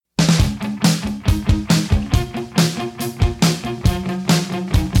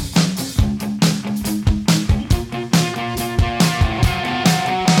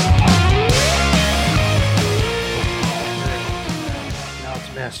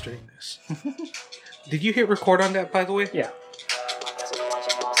mastering this. Did you hit record on that, by the way? Yeah.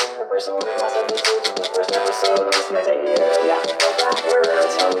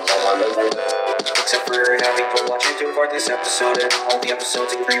 Except for having to watch it to record this episode and all the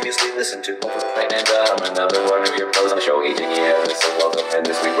episodes you previously listened to. And I'm another one of your pros on the show, Agent Yeah. So welcome, and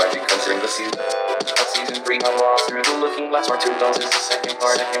this week we're actually considering the season 3 of Lost Through the Looking Glass Part 2. This is the second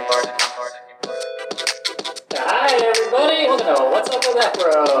part. Hi everybody, welcome to What's Up With That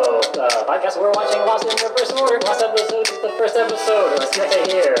Bro? The podcast where we're watching Lost in reverse order. Last episode is the first episode. Let's get to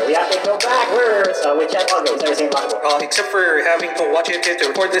here. We have to go backwards. With Chad Pongo. He's never seen Lost before. Except for having to watch it to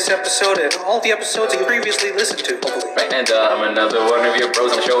record this episode and all the episodes you previously listened to. Right, and I'm another one of your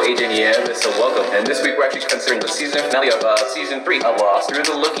bros on the show, Agent Yeah. So welcome, and this week we're actually considering the season finale of season 3 of Lost Through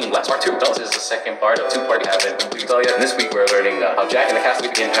the Looking Glass Part 2. This is the second part of 2-part we haven't completed all yet. And this week we're learning how Jack and the cast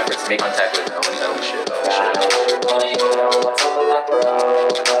begin efforts to make contact with shit.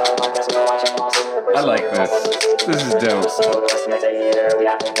 I like this. This is dope.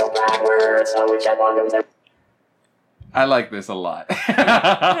 I like this a lot.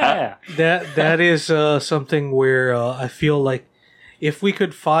 Yeah. That is something where I feel like if we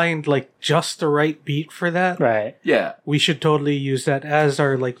could find like just the right beat for that, Right. Yeah. we should totally use that as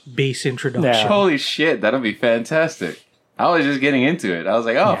our like base introduction. Yeah. Holy shit, that'll be fantastic. I was just getting into it. I was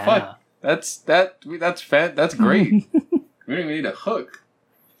like, oh Yeah. fuck. That's great. We don't even need a hook.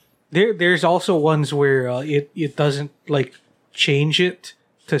 There's also ones where it doesn't like change it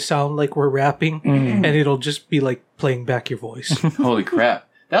to sound like we're rapping, and it'll just be like playing back your voice. Holy crap.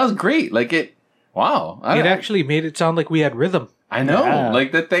 That was great. Like it wow. It actually made it sound like we had rhythm. I know. Yeah.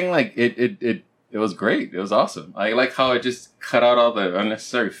 Like that thing, like it was great. It was awesome. I like how it just cut out all the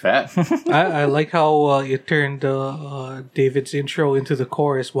unnecessary fat. I like how it turned David's intro into the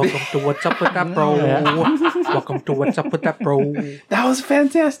chorus. Welcome to What's Up With That Bro. Welcome to What's Up With That Bro. That was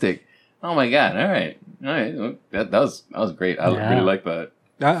fantastic. Oh my god. All right. That was great. I Yeah. really like that.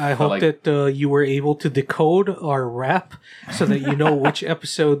 I hope like- that you were able to decode our rap so that you know which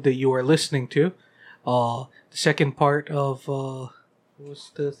episode that you are listening to. The second part of what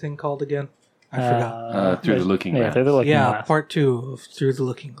was the thing called again? I forgot. Through the Looking Yeah, Glass. through the Looking Yeah, Glass. part 2 of Through the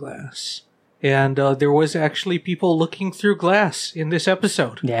Looking Glass. And there was actually people looking through glass in this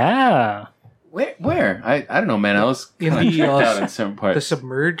episode. Yeah. Where? I don't know, man. I was In kind of the, checked out in some parts. The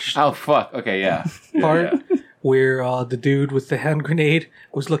submerged Oh fuck. Okay, yeah. part Yeah. where the dude with the hand grenade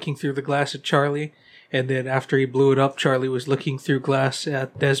was looking through the glass at Charlie, and then after he blew it up, Charlie was looking through glass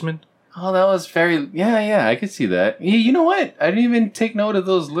at Desmond. Oh, that was very. Yeah. I could see that. You know what? I didn't even take note of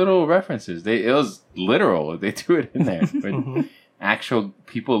those little references. It was literal. They threw it in there. With actual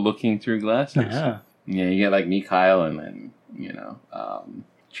people looking through glasses. Yeah. Yeah, you get like Mikhail and then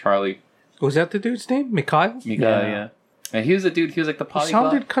Charlie. Was that the dude's name? Mikhail? Mikhail, Yeah. yeah. And he was a dude. He was like the He polyglot.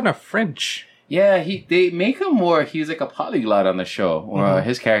 sounded kind of French. Yeah, they make him more. He's like a polyglot on the show, where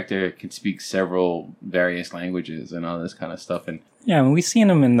his character can speak several various languages and all this kind of stuff. And Yeah, when we seen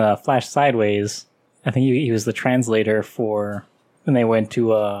him in the Flash Sideways, I think he was the translator for when they went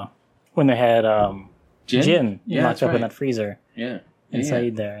to when they had Jin Yeah, locked that's up in right. that freezer yeah,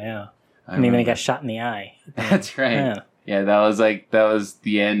 inside there. Yeah, I and then he remember. got shot in the eye. That's right. Yeah. Yeah, that was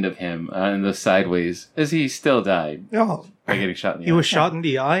the end of him in the Sideways, as he still died Oh, by getting shot in the he was shot in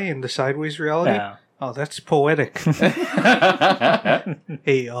the eye in the sideways reality? Yeah. Oh, that's poetic.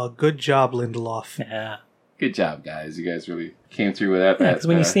 Hey, good job, Lindelof. Yeah. Good job, guys. You guys really came through with that. Yeah, because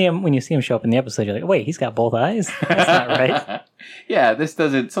when you see him show up in the episode, you're like, wait, he's got both eyes. That's not right. Yeah, this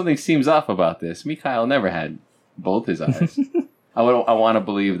doesn't. Something seems off about this. Mikhail never had both his eyes. I want to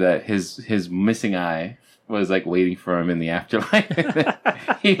believe that his missing eye was like waiting for him in the afterlife.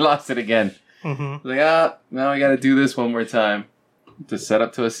 He lost it again. Mm-hmm. Like, now we got to do this one more time to set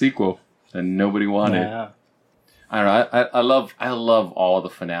up to a sequel, and nobody wanted. Yeah. I don't know. I love all the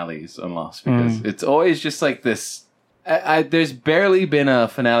finales on Lost because it's always just like this. There's barely been a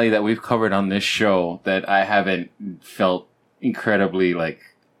finale that we've covered on this show that I haven't felt incredibly like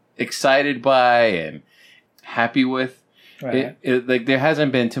excited by and happy with. Right. Like there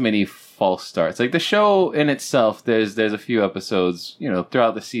hasn't been too many false starts. Like the show in itself, there's a few episodes,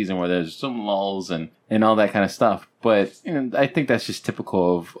 throughout the season where there's some lulls and all that kind of stuff. But I think that's just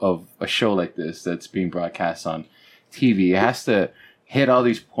typical of a show like this that's being broadcast on TV. It has to hit all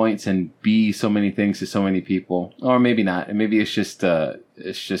these points and be so many things to so many people, or maybe not. And maybe it's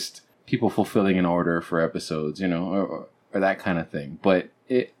just people fulfilling an order for episodes, or that kind of thing. But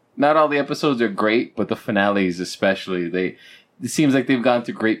not all the episodes are great, but the finales especially, it seems like they've gone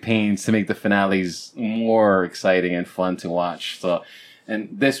through great pains to make the finales more exciting and fun to watch. So, and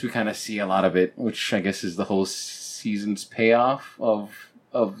this we kind of see a lot of it, which I guess is the whole season's payoff of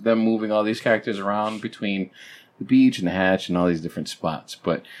of them moving all these characters around between the beach and the hatch and all these different spots.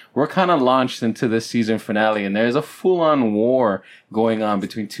 But we're kind of launched into this season finale, and there's a full-on war going on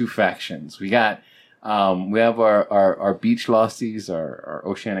between two factions. We have our beach losties, our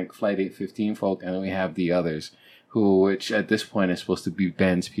Oceanic Flight 815 folk, and then we have the others, which at this point is supposed to be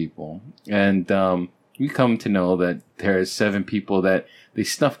Ben's people. And we come to know that there's 7 people that they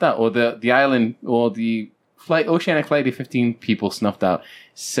snuffed out, or the island, or the Oceanic Flight 815 people snuffed out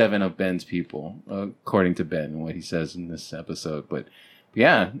 7 of Ben's people, according to Ben and what he says in this episode. But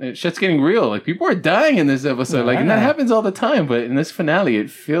yeah, shit's getting real. Like, people are dying in this episode. Like, and that happens all the time. But in this finale, it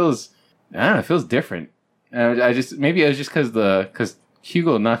feels, I don't know, it feels different. Maybe it was just because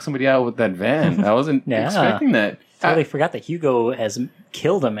Hugo knocked somebody out with that van. I wasn't expecting that. Totally forgot that Hugo has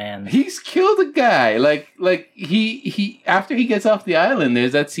killed a man. He's killed a guy. Like he after he gets off the island,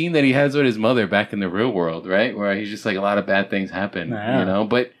 there's that scene that he has with his mother back in the real world, right? Where he's just like, a lot of bad things happen, you know?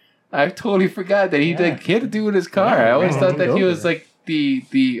 But I totally forgot that he had to do with his car. I always thought that he was like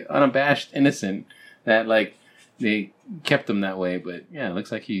the unabashed innocent, that like they kept him that way. But yeah, it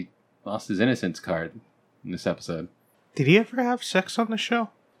looks like he lost his innocence card in this episode. Did he ever have sex on the show?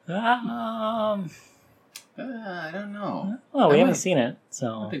 I don't know. Well, we haven't seen it,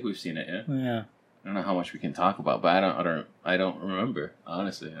 so I think we've seen it. Yeah. Yeah. I don't know how much we can talk about, but I don't remember.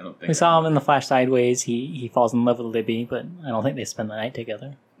 Honestly, I don't think we saw him in The Flash Sideways. He falls in love with Libby, but I don't think they spend the night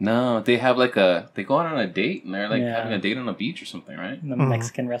together. No, they have they go on a date, and they're like having a date on a beach or something, right? In the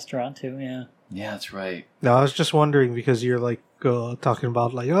Mexican restaurant too. Yeah. Yeah, that's right. No, I was just wondering because you're like talking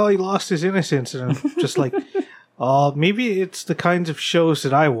about like, oh, he lost his innocence, and I'm just like. Maybe it's the kinds of shows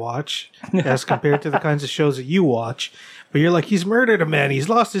that I watch as compared to the kinds of shows that you watch. But you're like, he's murdered a man. He's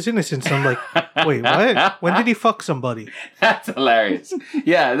lost his innocence. I'm like, wait, what? When did he fuck somebody? That's hilarious.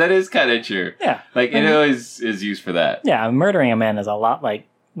 Yeah, that is kind of true. Yeah. Like, it always is used for that. Yeah, murdering a man is a lot like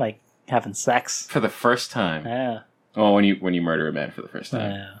having sex. For the first time. Yeah. Oh, when you murder a man for the first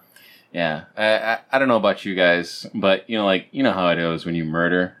time. Yeah. I don't know about you guys, but, you know how it is when you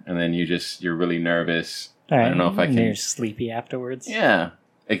murder, and then you're really nervous. Right. I don't know if I can. You're sleepy afterwards. Yeah,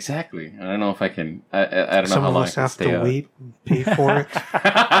 exactly. I don't know if I can. I don't know Some how of long us I can have stay to up. wait and pay for it.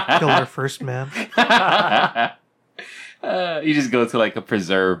 Kill our first man. You just go to like a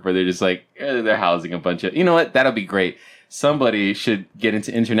preserve where they're just like they're housing a bunch of. You know what? That'll be great. Somebody should get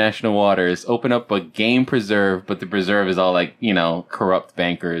into international waters, open up a game preserve, but the preserve is all like, corrupt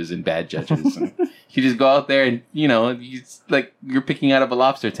bankers and bad judges. And you just go out there and, you're picking out of a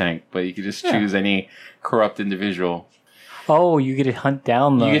lobster tank, but you can just choose any corrupt individual. Oh, you get to hunt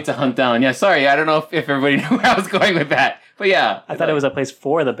down You get to hunt down. Yeah, sorry. I don't know if everybody knew where I was going with that. But yeah. I thought it was a place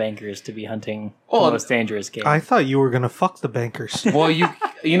for the bankers to be hunting the most dangerous game. I thought you were going to fuck the bankers. Well, you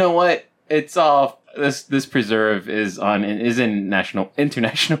know what? It's all... This preserve is in international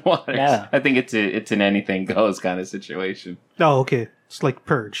waters. Yeah. I think it's an anything goes kind of situation. Oh, okay. It's like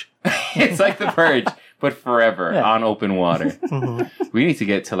Purge. It's like the Purge, but forever on open water. Mm-hmm. We need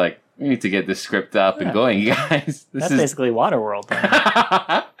to get this script up and going, you guys. That's basically Waterworld.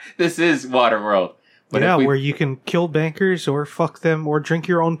 Then. This is Waterworld. But yeah, where you can kill bankers or fuck them or drink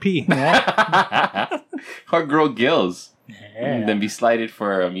your own pee. or grow gills. Yeah. And then be slighted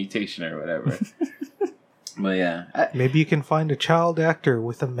for a mutation or whatever. But yeah. Maybe you can find a child actor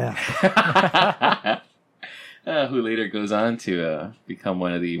with a map. Who later goes on to become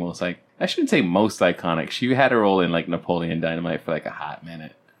one of the most, I shouldn't say most iconic. She had a role in Napoleon Dynamite for a hot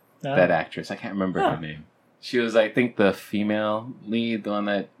minute. That actress. I can't remember her name. She was, I think, the female lead, the one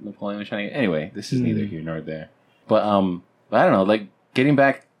that Napoleon was trying to... Anyway, this is neither here nor there. But I don't know, getting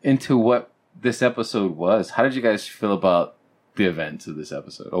back into what this episode was, how did you guys feel about the events of this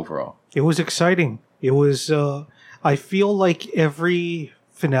episode overall? It was exciting. It was, I feel like every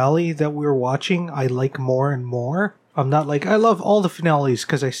finale that we were watching, I like more and more. I'm not like, I love all the finales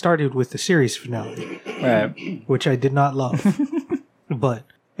because I started with the series finale, Right. which I did not love. But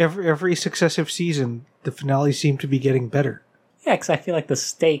every successive season, the finales seem to be getting better. Yeah, because I feel like the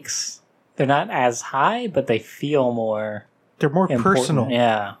stakes, they're not as high, but they feel more... They're more important. personal.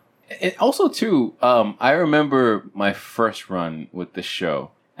 Yeah. And also, too, I remember my first run with the show.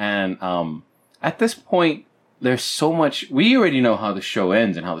 And at this point, there's so much... We already know how the show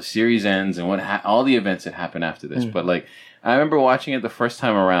ends and how the series ends and what all the events that happen after this. But, I remember watching it the first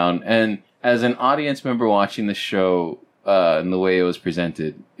time around. And as an audience member watching the show and the way it was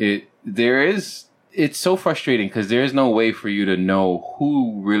presented, it's so frustrating because there is no way for you to know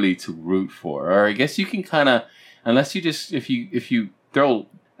who really to root for. Or I guess you can kind of... Unless you just... If you throw...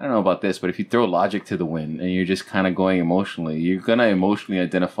 I don't know about this, but if you throw logic to the wind and you're just kind of going emotionally, you're going to emotionally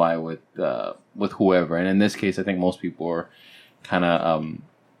identify with whoever. And in this case, I think most people are kind of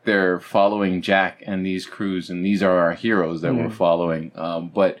they're following Jack and these crews, and these are our heroes that we're following.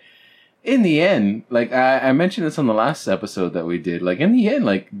 But in the end, like I mentioned this on the last episode that we did, like in the end,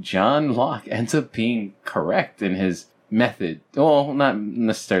 like John Locke ends up being correct in his method. Well, not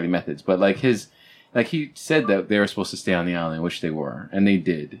necessarily methods, but like he said that they were supposed to stay on the island, which they were, and they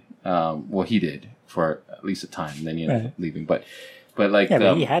did. Well, he did for at least a time, and then he ended up leaving. But like,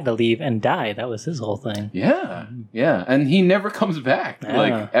 but he had to leave and die. That was his whole thing. Yeah, and he never comes back,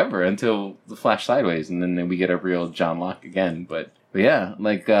 like ever, until the Flash Sideways, and then we get a real John Locke again. But yeah,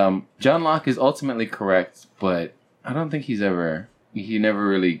 like John Locke is ultimately correct, but I don't think he never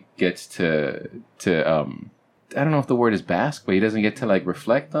really gets to I don't know if the word is bask, but he doesn't get to like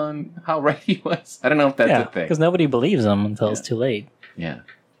reflect on how right he was. I don't know if that's a thing, because nobody believes him until it's too late. Yeah.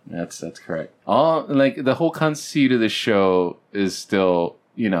 That's correct. All like the whole conceit of the show is still,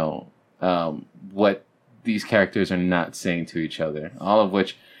 what these characters are not saying to each other. All of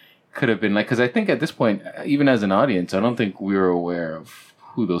which could have been like, because I think at this point, even as an audience, I don't think we were aware of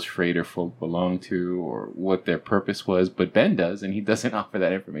who those freighter folk belong to or what their purpose was. But Ben does, and he doesn't offer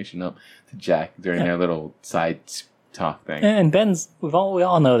that information up to Jack during their little side talk thing. And Ben's we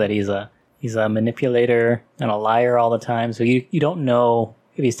all know that he's a manipulator and a liar all the time. So you don't know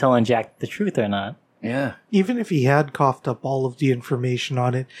if he's telling Jack the truth or not. Yeah. Even if he had coughed up all of the information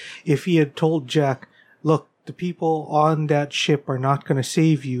on it, if he had told Jack, look, the people on that ship are not going to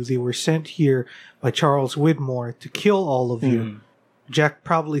save you. They were sent here by Charles Widmore to kill all of you. Jack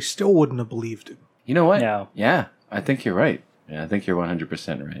probably still wouldn't have believed him. You know what? No. Yeah, I think you're right. Yeah, I think you're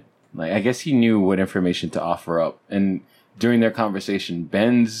 100% right. Like, I guess he knew what information to offer up. And during their conversation,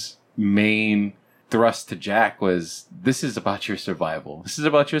 Ben's main thrust to Jack was, this is about your survival. This is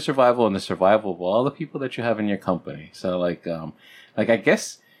about your survival and the survival of all the people that you have in your company. So like I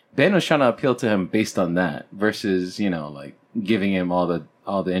guess Ben was trying to appeal to him based on that versus, like giving him all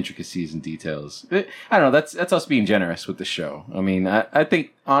the intricacies and details. I don't know. That's us being generous with the show. I mean, I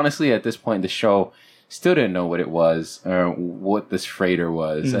think honestly at this point, the show still didn't know what it was or what this freighter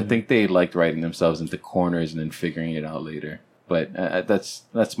was. I think they liked writing themselves into corners and then figuring it out later. But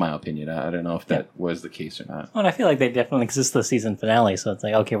that's my opinion. I don't know if that was the case or not. Well, and I feel like they definitely exist the season finale, so it's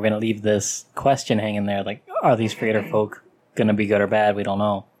like, okay, we're going to leave this question hanging there, like, are these freighter folk going to be good or bad? We don't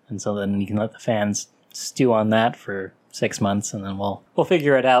know. And so then you can let the fans stew on that for 6 months, and then we'll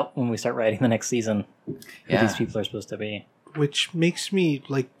figure it out when we start writing the next season, who these people are supposed to be. Which makes me,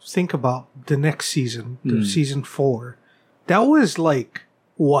 think about the next season, season 4. That was,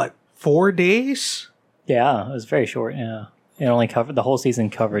 4 days? Yeah, it was very short, yeah. It only covered, the whole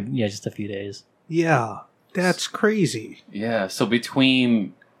season covered, just a few days. Yeah, that's crazy. Yeah, so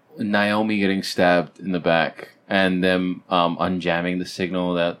between Naomi getting stabbed in the back and them unjamming the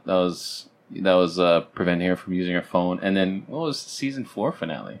signal that was preventing her from using her phone, and then what was the season 4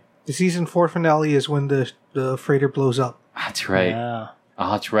 finale? The season 4 finale is when the freighter blows up. That's right. Yeah.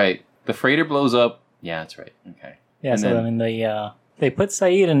 Oh, that's right. The freighter blows up. Yeah, that's right. Okay. Yeah, and so then they put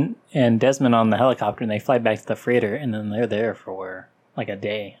Saeed and Desmond on the helicopter, and they fly back to the freighter, and then they're there for a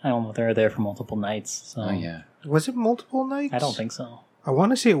day. I don't know if they're there for multiple nights. So. Oh, yeah. Was it multiple nights? I don't think so. I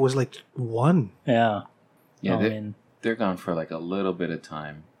want to say it was 1. Yeah. Yeah, they're gone for a little bit of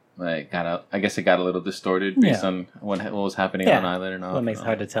time. I guess it got a little distorted based on what was happening on island and all. That makes it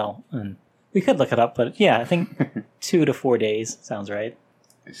hard to tell. And we could look it up, but yeah, I think 2 to 4 days sounds right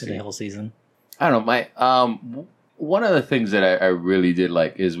for the whole season. I don't know. One of the things that I really did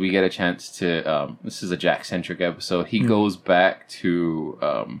like is we get a chance to. This is a Jack-centric episode. He goes back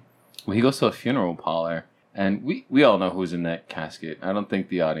to. He goes to a funeral parlor, and we all know who's in that casket. I don't think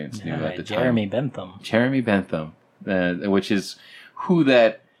the audience knew at the Jeremy time. Bentham. Jeremy Bentham, which is who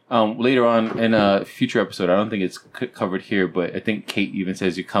that. Later on in a future episode, I don't think it's covered here, but I think Kate even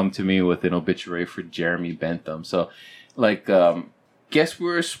says, you come to me with an obituary for Jeremy Bentham. So, guess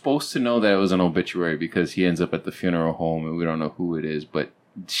we're supposed to know that it was an obituary because he ends up at the funeral home and we don't know who it is, but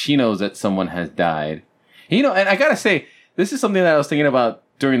she knows that someone has died. And I gotta say, this is something that I was thinking about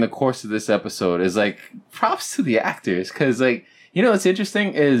during the course of this episode is props to the actors because what's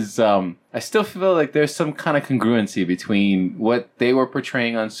interesting is I still feel like there's some kind of congruency between what they were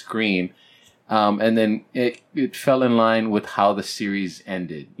portraying on screen and then it fell in line with how the series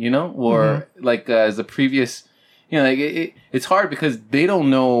ended, or as the previous, it's hard because they don't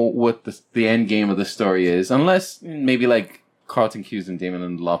know what the end game of the story is unless maybe Carlton Cuse and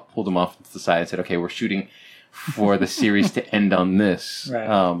Damon Lindelof pulled them off to the side and said, okay, we're shooting for the series to end on this.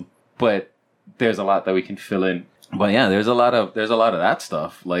 Right. But there's a lot that we can fill in. But yeah, there's a lot of that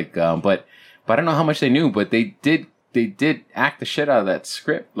stuff. But I don't know how much they knew. But they did they did act the shit out of that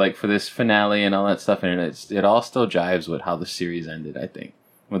script, like for this finale and all that stuff, and it all still jives with how the series ended. I think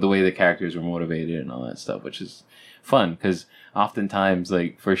with the way the characters were motivated and all that stuff, which is fun because oftentimes,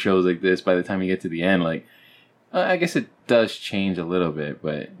 like for shows like this, by the time you get to the end, like I guess it does change a little bit,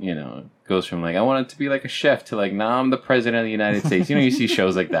 but you know, it goes from like I want it to be like a chef to like now I'm the president of the United States. You know, you see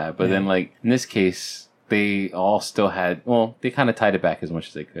shows like that, but then like in this case, they all still had they kind of tied it back as much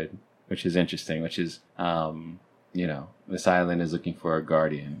as they could, which is interesting. Which is you know, this island is looking for a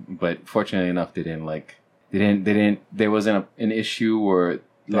guardian, but fortunately enough, they didn't. There wasn't an issue where a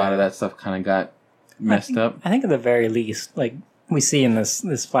lot of that stuff kind of got messed up. I think at the very least, like we see in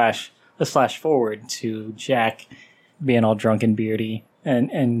this flash forward to Jack being all drunk and beardy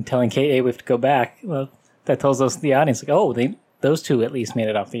and telling Kate, "Hey, we have to go back." Well, that tells us the audience, like, oh, those two at least made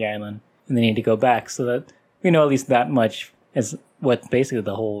it off the island, and they need to go back, so that we know at least that much is what basically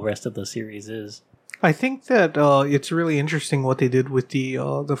the whole rest of the series is. I think that it's really interesting what they did with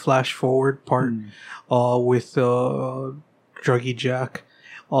the flash forward part with Druggy Jack,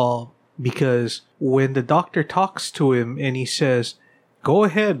 because when the doctor talks to him and he says, "Go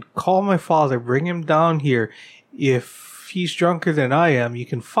ahead, call my father, bring him down here. If he's drunker than I am, you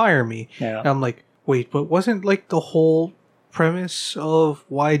can fire me." Yeah. And I'm like, wait, but wasn't like the whole premise of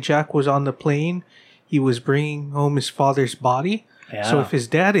why Jack was on the plane, he was bringing home his father's body? Yeah. So if his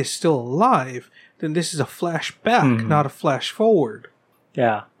dad is still alive, then this is a flashback, not a flash forward.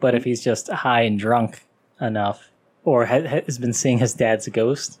 Yeah, but if he's just high and drunk enough, or has been seeing his dad's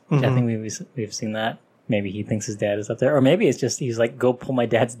ghost, which I think we've seen that. Maybe he thinks his dad is up there, or maybe it's just he's like, "Go pull my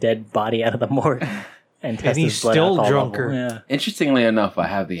dad's dead body out of the morgue," and test he's his blood still alcohol drunker. level. Yeah. Interestingly enough, I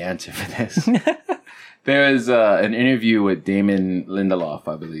have the answer for this. There was an interview with Damon Lindelof,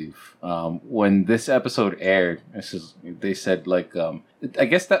 I believe, when this episode aired. They said like I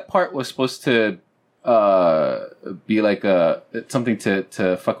guess that part was supposed to be like something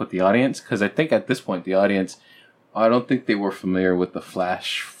to fuck with the audience, because I think at this point the audience, I don't think they were familiar with the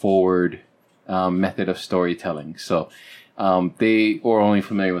flash forward method of storytelling, so they were only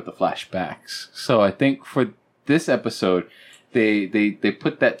familiar with the flashbacks. So I think for this episode, they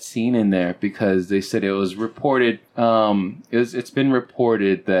put that scene in there because they said it was reported. It's been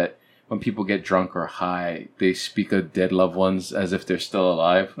reported that when people get drunk or high, they speak of dead loved ones as if they're still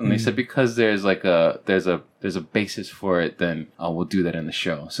alive. And they said because there's a basis for it, then we'll do that in the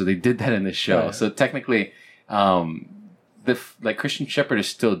show. So they did that in the show. Right. So technically, Christian Shepherd is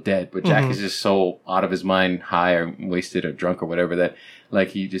still dead, but Jack is just so out of his mind, high or wasted or drunk or whatever, that like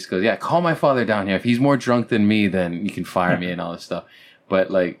he just goes, "Yeah, call my father down here. If he's more drunk than me, then you can fire me," and all this stuff. But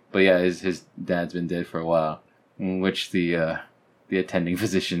yeah, his dad's been dead for a while, which the attending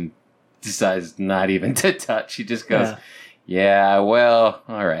physician decides not even to touch. He just goes, "Yeah, well,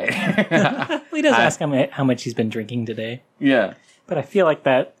 all right." He does ask how much he's been drinking today. Yeah, But I feel like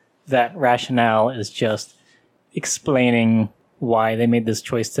that rationale is just explaining why they made this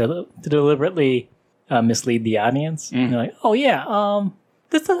choice to deliberately mislead the audience. And they're like, "Oh yeah,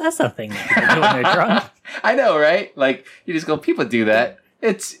 that's a thing that people do when they're drunk." I know, right? Like you just go, people do that.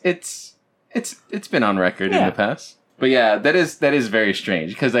 It's been on record in the past. But yeah, that is very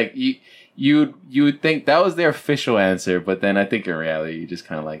strange, because like you would think that was their official answer, but then I think in reality you just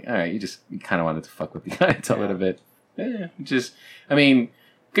kind of like, all right, you kind of wanted to fuck with the audience a little bit. Yeah, I mean,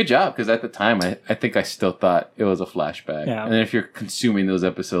 good job, because at the time I think I still thought it was a flashback. Yeah. And then if you're consuming those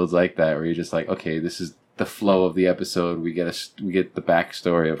episodes like that, where you're just like, okay, this is the flow of the episode. We get the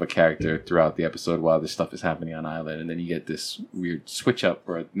backstory of a character throughout the episode while this stuff is happening on island, and then you get this weird switch up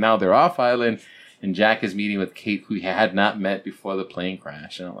where now they're off island, and Jack is meeting with Kate, who he had not met before the plane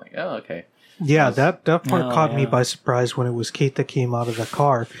crash, and I'm like, oh, okay. Yeah, that part caught me by surprise when it was Kate that came out of the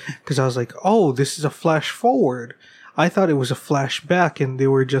car, because I was like, oh, this is a flash forward. I thought it was a flashback, and they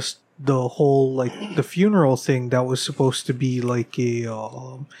were just the whole, like, the funeral thing that was supposed to be like it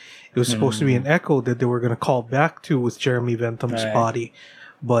was supposed to be an echo that they were going to call back to with Jeremy Bentham's body,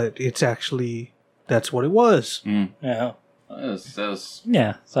 but it's actually, that's what it was. Yeah. That was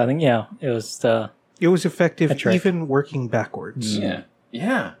Yeah. So I think it was It was effective, a trick. even working backwards. Yeah.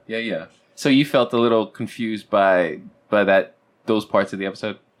 So you felt a little confused by those parts of the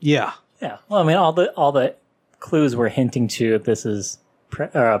episode? Yeah. Yeah. Well, I mean, all the clues were hinting to this is a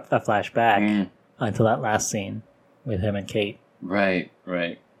flashback until that last scene with him and Kate. Right.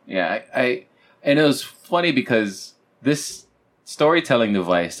 Yeah, I and it was funny because this storytelling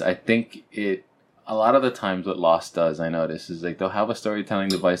device, I think a lot of the times what Lost does, I notice, is like they'll have a storytelling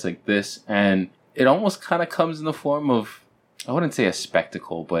device like this, and it almost kind of comes in the form of, I wouldn't say a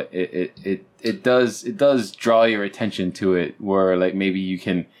spectacle, but it does draw your attention to it, where like maybe you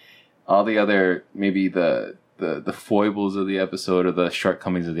can, all the other, maybe the the foibles of the episode or the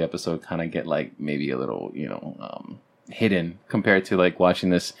shortcomings of the episode kind of get like maybe a little, hidden compared to like watching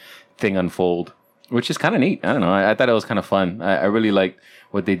this thing unfold, which is kind of neat. I don't know. I thought it was kind of fun. I really liked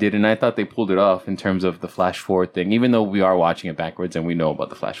what they did, and I thought they pulled it off in terms of the flash forward thing, even though we are watching it backwards and we know about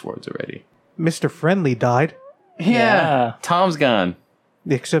the flash forwards already. Mr. Friendly died, Yeah. Tom's gone.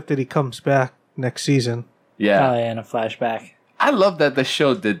 except that he comes back next season. Yeah. Oh, yeah, in a flashback. I love that the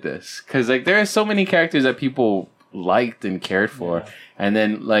show did this because like there are so many characters that people liked and cared for, and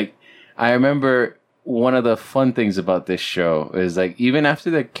then like I remember one of the fun things about this show is like even after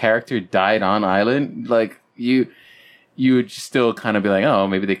the character died on island, like you would still kind of be like, oh,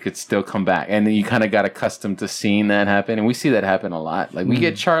 maybe they could still come back, and then you kind of got accustomed to seeing that happen, and we see that happen a lot. Like we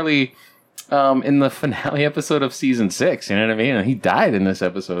get Charlie in the finale episode of season 6, you know what I mean? And he died in this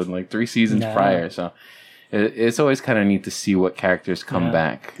episode like 3 seasons prior, so. It's always kind of neat to see what characters come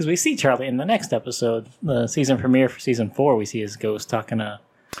back. Because we see Charlie in the next episode, the season premiere for season 4. We see his ghost talking to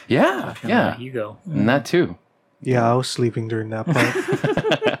Hugo. And that too. Yeah, I was sleeping during that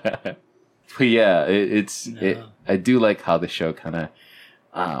part. But yeah, I do like how the show kind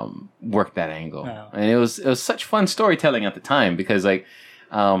of worked that angle, and it was such fun storytelling at the time because like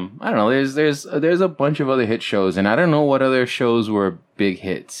I don't know, there's a bunch of other hit shows, and I don't know what other shows were big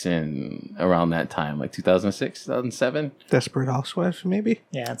hits in around that time, like 2006, 2007. Desperate Housewives, maybe?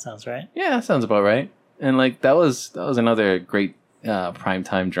 Yeah, that sounds right. Yeah, that sounds about right. And like that was another great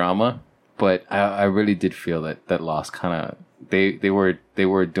primetime drama, but I really did feel that Lost kind of they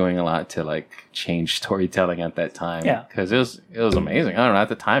were doing a lot to like change storytelling at that time. Yeah, because it was amazing. I don't know, at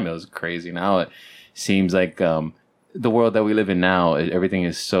the time it was crazy. Now it seems like the world that we live in now, everything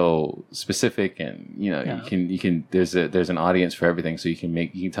is so specific, and you can there's an audience for everything, so you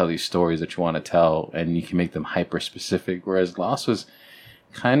can tell these stories that you want to tell, and you can make them hyper specific. Whereas Lost was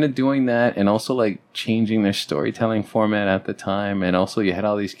kind of doing that, and also like changing their storytelling format at the time, and also you had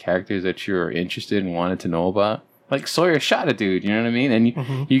all these characters that you're interested and wanted to know about. Like Sawyer shot a dude, you know what I mean,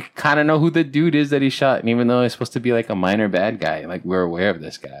 and you kind of know who the dude is that he shot, and even though it's supposed to be like a minor bad guy, like we're aware of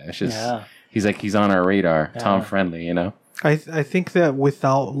this guy. It's just he's on our radar, Tom Friendly, you know. I think that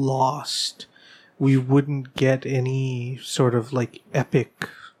without Lost, we wouldn't get any sort of like epic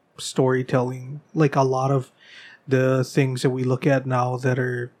storytelling. Like a lot of the things that we look at now that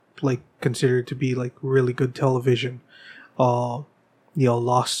are like considered to be like really good television,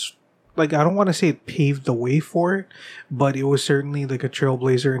 Lost. Like, I don't want to say it paved the way for it, but it was certainly like a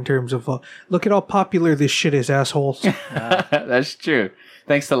trailblazer in terms of look at how popular this shit is, assholes. That's true.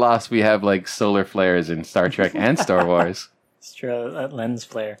 Thanks to Lost, we have like solar flares in Star Trek and Star Wars. It's true, that lens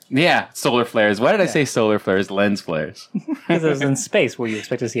flare. Yeah, solar flares. Why did I say solar flares? Lens flares. Because it was in space where you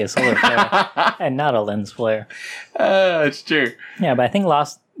expect to see a solar flare and not a lens flare. That's true. Yeah, but I think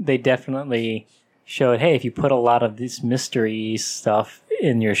Lost, they definitely showed, hey, if you put a lot of this mystery stuff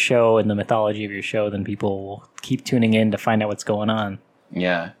in your show, in the mythology of your show, then people will keep tuning in to find out what's going on.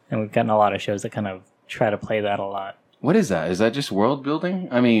 Yeah. And we've gotten a lot of shows that kind of try to play that a lot. What is that? Is that just world building?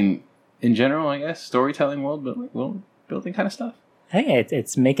 I mean, in general, I guess, storytelling, world building kind of stuff? Hey,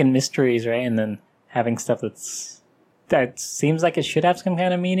 it's making mysteries, right? And then having stuff that seems like it should have some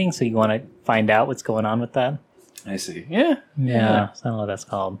kind of meaning, so you want to find out what's going on with that. I see. Yeah. Yeah. So I don't know what that's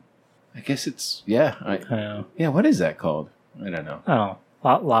called. I guess it's, yeah. Yeah, what is that called? I don't know. Oh,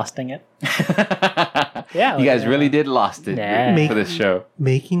 Losting it. Yeah. You guys really did Lost it for this show.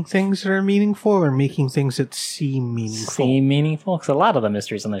 Making things that are meaningful or making things that seem meaningful? Seem meaningful? Because a lot of the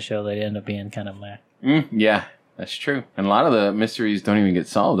mysteries on the show, they end up being kind of meh. Yeah, that's true. And a lot of the mysteries don't even get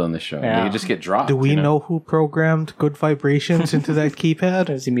solved on the show. Yeah. They just get dropped. Do we know who programmed Good Vibrations into that He keypad?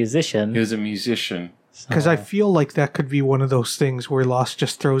 was a musician. He was a musician. Because I feel like that could be one of those things where Lost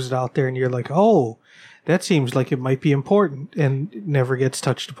just throws it out there and you're like, oh, that seems like it might be important, and it never gets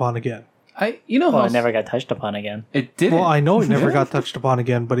touched upon again. Well, it never got touched upon again. It didn't. Well, I know it never got touched upon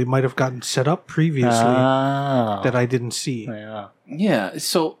again, but it might have gotten set up previously that I didn't see. Yeah. Yeah,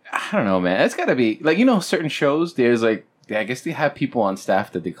 so I don't know, man. It's got to be like, certain shows. There's like, I guess they have people on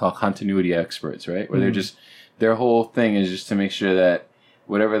staff that they call continuity experts, right? Where they're just their whole thing is just to make sure that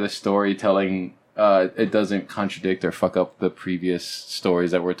whatever the storytelling, it doesn't contradict or fuck up the previous stories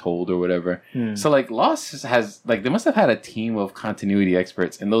that were told or whatever. So like Lost has like, they must have had a team of continuity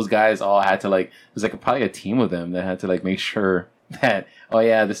experts, and those guys all had to like, it was like probably a team of them that had to like make sure that, oh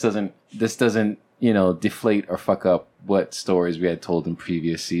yeah, this doesn't deflate or fuck up what stories we had told in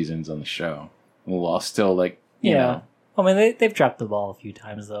previous seasons on the show, while still like you know. I mean, they've dropped the ball a few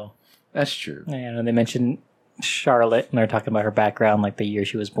times though. That's true. And they mentioned Charlotte, and they're talking about her background, like the year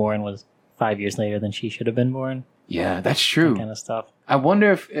she was born was 5 years later than she should have been born. Yeah, that's true. That kind of stuff. I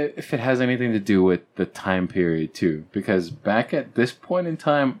wonder if it has anything to do with the time period too, because back at this point in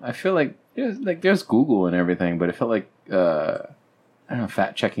time, I feel like there's Google and everything, but it felt like I don't know,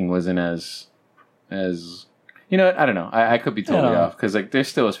 fact checking wasn't as you know what? I don't know. I could be totally off because like there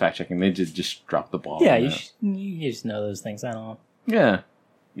still was fact checking. They just dropped the ball. Yeah, on you, that. you just know those things. I don't know.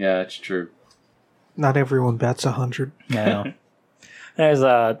 Yeah, it's true. Not everyone bats 100. No. There's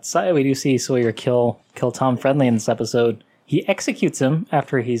we do see Sawyer kill Tom Friendly in this episode. He executes him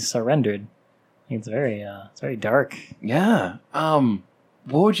after he's surrendered. It's very dark. Yeah. What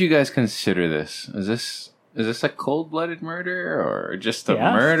would you guys consider this? Is this a cold-blooded murder or just a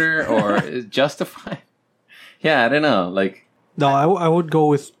murder or is justified? Yeah, I don't know. Like, No, I would go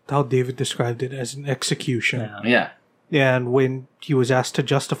with how David described it as an execution. yeah. And when he was asked to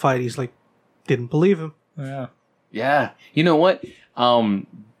justify it, he's like, didn't believe him. Yeah. Yeah. You know what?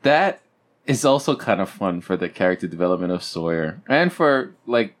 That is also kind of fun for the character development of Sawyer and for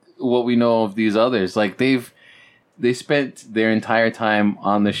like what we know of these others. Like they spent their entire time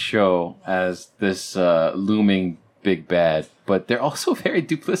on the show as this looming big bad, but they're also very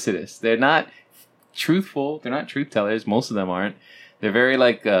duplicitous. They're not truthful. They're not truth tellers. Most of them aren't. They're very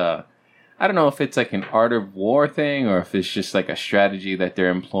like I don't know if it's like an art of war thing or if it's just like a strategy that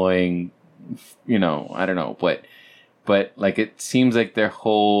they're employing. You know, I don't know, but like it seems like their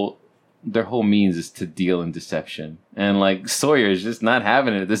whole means is to deal in deception, and like Sawyer is just not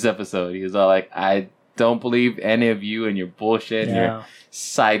having it this episode. He was all like, I don't believe any of you and your bullshit and your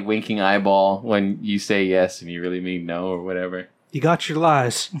side winking eyeball when you say yes and you really mean no or whatever. You got your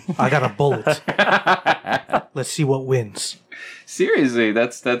lies. I got a bullet. Let's see what wins. Seriously,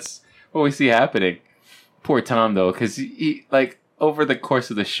 that's what we see happening. Poor Tom though, because he like over the course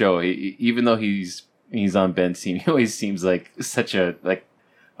of the show, even though he's on Ben's team, he always seems like such a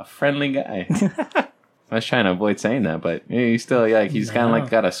friendly guy. I was trying to avoid saying that, but he's still he's kind of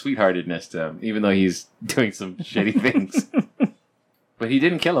like got a sweetheartedness to him, even though he's doing some shitty things. But he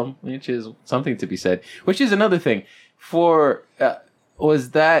didn't kill him, which is something to be said. Which is another thing.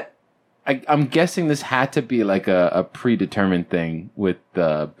 Was that I'm guessing this had to be like a predetermined thing with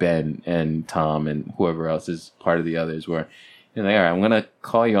Ben and Tom and whoever else is part of the others, where you're like, all right, I'm gonna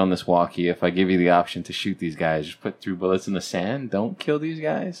call you on this walkie if I give you the option to shoot these guys. Just put 3 bullets in the sand. Don't kill these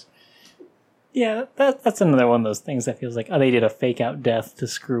guys. Yeah, that's another one of those things that feels like, they did a fake out death to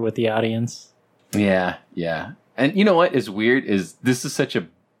screw with the audience. Yeah. And you know what is weird is this is such a,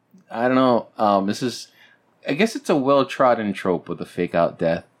 I don't know, I guess it's a well-trodden trope with a fake out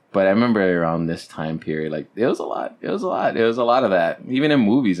death. But I remember around this time period, like it was a lot of that, even in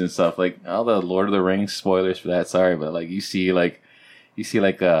movies and stuff. Like all the Lord of the Rings spoilers for that. Sorry, but like you see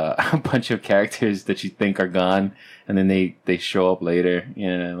a bunch of characters that you think are gone, and then they show up later.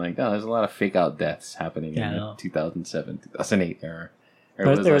 You know, and like there's a lot of fake out deaths happening in the 2007, 2008 era.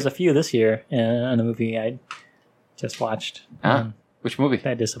 There was a few this year in a movie I just watched. Which movie?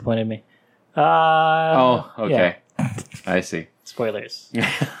 That disappointed me. Okay. Yeah. I see. Spoilers.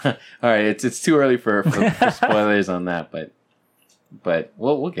 All right, it's too early for spoilers on that, but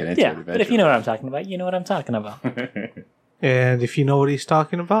we'll get into it eventually. But if you know what I'm talking about, you know what I'm talking about. And if you know what he's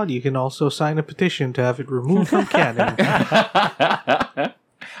talking about, you can also sign a petition to have it removed from canon. I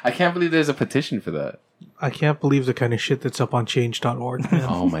can't believe there's a petition for that. I can't believe the kind of shit that's up on change.org. Man.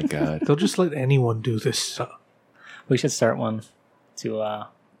 Oh my god. They'll just let anyone do this. We should start one to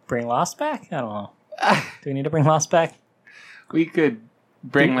bring Lost back? I don't know. Do we need to bring Lost back? We could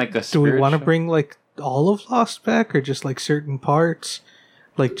bring like a. Do we want to bring like all of Lost back, or just like certain parts?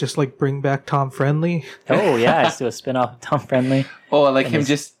 Like just like bring back Tom Friendly? Oh yeah, let's do a spin-off of Tom Friendly. Oh, like him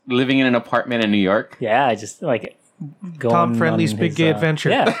just living in an apartment in New York? Yeah, just like going Tom Friendly's Big Gay Adventure.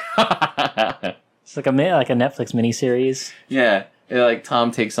 Yeah, it's like a Netflix miniseries. Yeah, like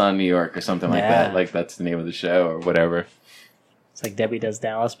Tom Takes on New York or something like that. Like that's the name of the show or whatever. It's like Debbie Does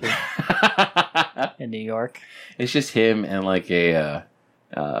Dallas, but in New York. It's just him and like a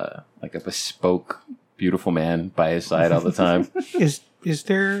bespoke, beautiful man by his side all the time. Is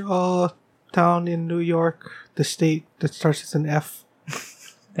there a town in New York, the state that starts with an F?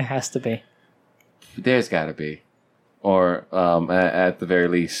 There has to be. There's got to be. Or at the very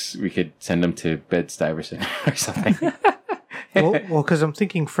least, we could send him to Bed-Stuyvesant or something. well, because I'm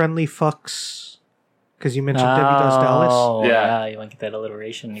thinking Friendly Fucks. Because you mentioned Debbie Does Dallas. Oh, yeah. You want to get that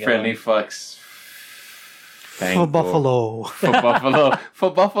alliteration. Friendly Fucks. For Buffalo.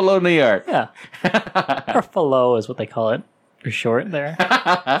 For Buffalo, New York. Yeah. Or Falo is what they call it for short there.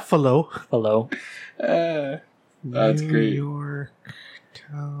 Falo. That's New great. York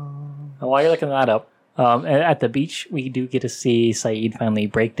town. And while you're looking that up, At the beach, we do get to see Saeed finally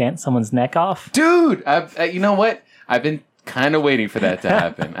breakdance someone's neck off. Dude, you know what? I've been kind of waiting for that to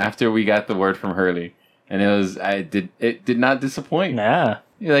happen after we got the word from Hurley, and it did not disappoint. Yeah.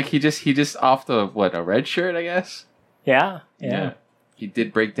 Like he just off the a red shirt, I guess. Yeah. He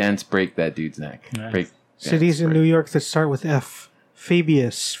did break that dude's neck. Nice. Cities in New York that start with F: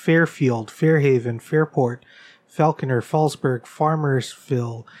 Fabius, Fairfield, Fairhaven, Fairport, Falconer, Fallsburg,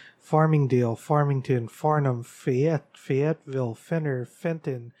 Farmersville, Farmingdale, Farmington, Farnham, Fayetteville, Fenner,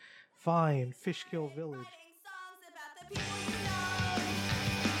 Fenton, Fine, Fishkill Village.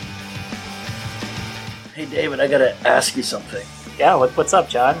 Hey David, I gotta ask you something. Yeah, what's up,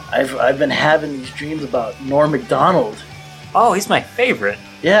 John? I've been having these dreams about Norm Macdonald. Oh, he's my favorite.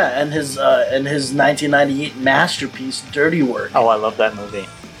 Yeah, and his 1998 masterpiece, Dirty Work. Oh, I love that movie.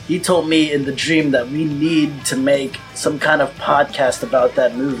 He told me in the dream that we need to make some kind of podcast about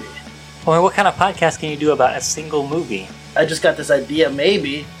that movie. Well, what kind of podcast can you do about a single movie? I just got this idea,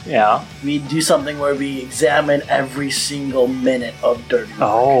 maybe Yeah. we do something where we examine every single minute of Dirty Work.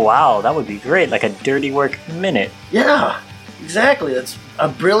 Oh, wow, that would be great. Like a Dirty Work Minute. Yeah, exactly. That's a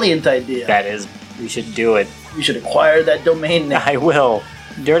brilliant idea. That is, we should do it. We should acquire that domain name. I will.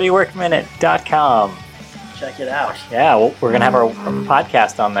 DirtyWorkMinute.com. Check it out. Yeah, well, we're going to have our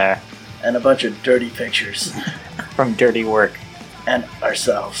podcast on there And a bunch of dirty pictures. from Dirty Work. And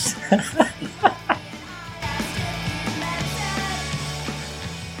ourselves.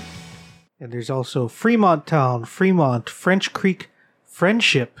 And there's also Fremont Town, Fremont, French Creek,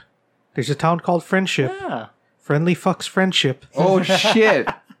 Friendship. There's a town called Friendship. Yeah. Friendly Fucks Friendship. Oh shit!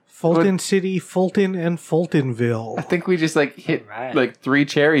 Fulton City, Fulton, and I Fultonville. think we just hit Right. 3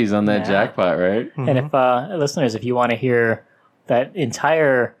 cherries on that Yeah. jackpot, right? And if listeners, if you want to hear that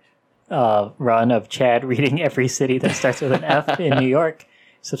entire run of Chad reading every city that starts with an F in New York,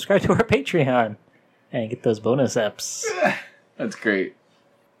 subscribe to our Patreon and get those bonus eps. That's great.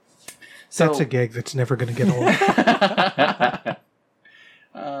 That's a gag that's never going to get old.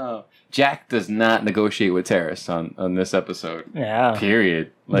 Jack does not negotiate with terrorists on this episode. Yeah.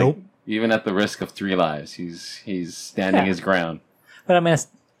 Period. Nope. Even at the risk of 3 lives, he's standing his ground. But I mean, I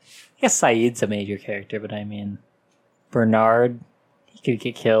guess Saeed's a major character, but I mean, Bernard, he could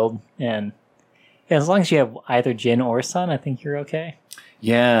get killed. And as long as you have either Jin or Sun, I think you're okay.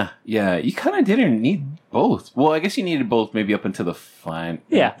 Yeah. You kind of didn't need both. Well, I guess you needed both maybe up until the final.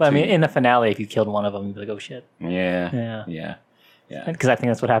 Yeah, but I mean, in the finale, if you killed one of them, you'd be like, oh shit. Yeah. Because I think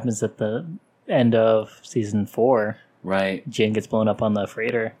that's what happens at the end of season 4. Right. Jin gets blown up on the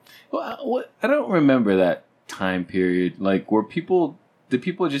freighter. Well, I don't remember that time period. Like, did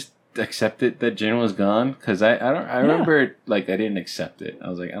people just accept it that Jin was gone? Because I remember, I didn't accept it. I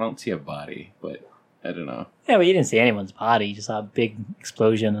was like, I don't see a body, but I don't know. Yeah, but you didn't see anyone's body. You just saw a big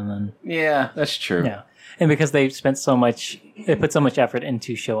explosion and then... Yeah, that's true. Yeah. And because they put so much effort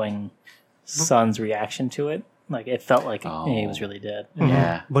into showing Sun's reaction to it, like, it felt like he was really dead.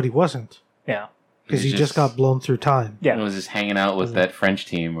 Yeah. But he wasn't. Yeah. Because he just got blown through time. Yeah. He was just hanging out with that French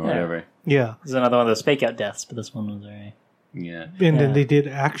team or whatever. Yeah. This is another one of those fake out deaths, but this one was very... Yeah. And then they did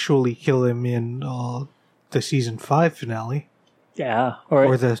actually kill him in the season 5 finale. Yeah.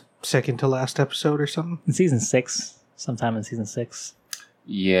 Or the second to last episode or something. In season 6. Sometime in season 6.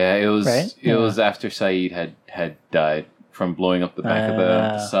 Yeah, it was Right? it was after Saeed had died from blowing up the back of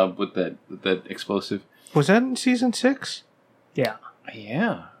the sub with that explosive. Was that in season 6? Yeah.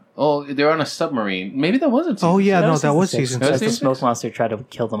 Yeah. Oh, they're on a submarine. Maybe that wasn't season Oh, yeah, six. no, that was six. season That was 6. The season smoke monster tried to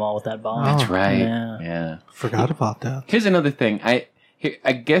kill them all with that bomb. That's right. Yeah. Forgot about that. Here's another thing. I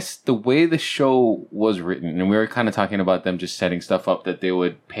guess the way the show was written, and we were kind of talking about them just setting stuff up that they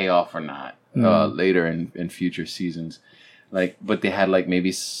would pay off or not later in future seasons. But they had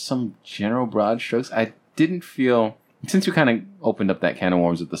maybe some general broad strokes. I didn't feel, since we kind of opened up that can of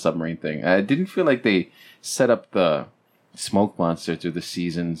worms with the submarine thing, I didn't feel like they set up the smoke monster through the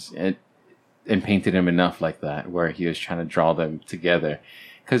seasons and painted him enough like that, where he was trying to draw them together.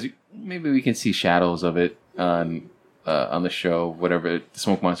 Because maybe we can see shadows of it on the show, whatever the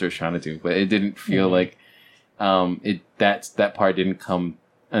smoke monster is trying to do, but it didn't feel like that part didn't come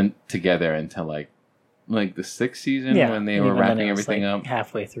together until like the 6th season when they were wrapping everything up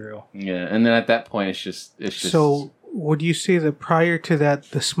halfway through. Yeah, and then at that point it's just So would you say that prior to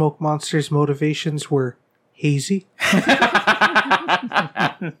that the smoke monster's motivations were hazy?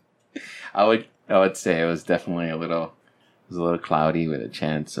 I would say it was definitely a little cloudy with a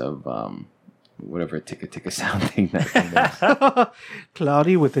chance of whatever ticka ticka sound thing that thing is.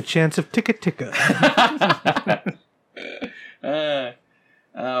 Cloudy with a chance of ticka ticka.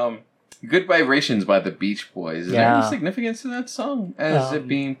 Good Vibrations by the Beach Boys. Is there Yeah. any significance to that song as it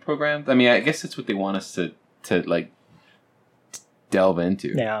being programmed? I mean, I guess that's what they want us to like delve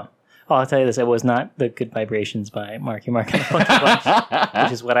into. Yeah. Oh, I'll tell you this: it was not the Good Vibrations by Marky Mark and the Funky Bunch,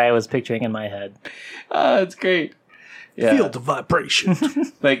 which is what I was picturing in my head. It's great. Yeah. Feel the vibration.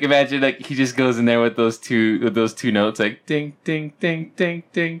 Like imagine like he just goes in there with those two notes like ding ding ding ding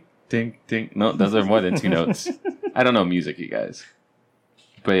ding ding ding. No, those are more than two notes. I don't know music, you guys.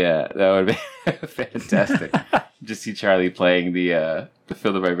 But yeah, that would be fantastic. Just see Charlie playing the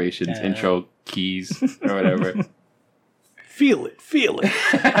Feel the Vibrations intro keys or whatever. Feel it.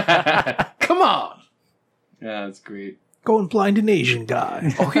 Come on. Yeah, that's great. Going blind an Asian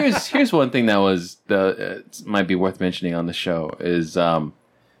guy. Oh, here's one thing that was might be worth mentioning on the show is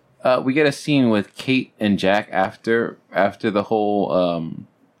we get a scene with Kate and Jack after the whole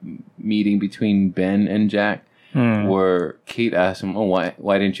meeting between Ben and Jack, where Kate asks him, "Oh,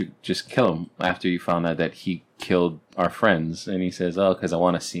 why didn't you just kill him after you found out that he killed our friends?" And he says, "Oh, because I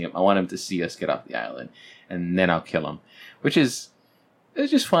want to see him. I want him to see us get off the island, and then I'll kill him," which is it's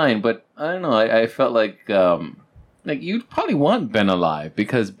just fine. But I don't know. I felt like you'd probably want Ben alive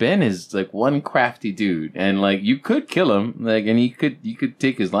because Ben is like one crafty dude, and like you could kill him, like, and you could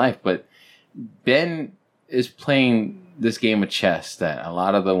take his life, but Ben is playing this game of chess that a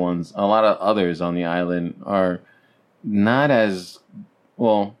lot of others on the island are not as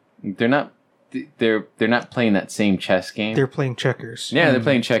well. They're not playing that same chess game. They're playing checkers. Yeah, they're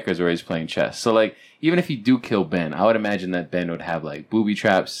playing checkers where he's playing chess. So like, even if you do kill Ben, I would imagine that Ben would have like booby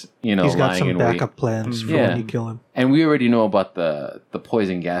traps, you know, He's got lying some in backup wait. plans for Yeah. when you kill him. And we already know about the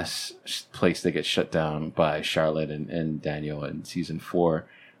poison gas place that gets shut down by Charlotte and Daniel in season 4.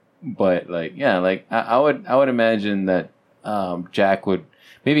 But like, yeah, like I would imagine that Jack would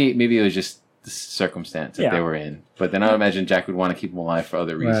maybe it was just the circumstance that they were in. But then I would imagine Jack would want to keep him alive for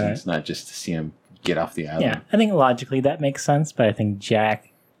other reasons, not just to see him get off the island. Yeah, I think logically that makes sense, but I think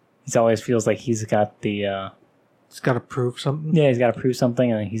Jack, he always feels like he's got the He's got to prove something. he's got to prove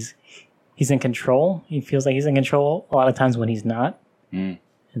something, and he's in control. He feels like he's in control a lot of times when he's not, and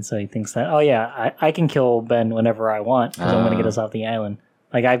so he thinks that, oh yeah, I can kill Ben whenever I want because I'm going to get us off the island.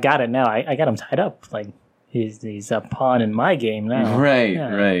 Like I've got it now. I got him tied up. Like he's a pawn in my game now. Right,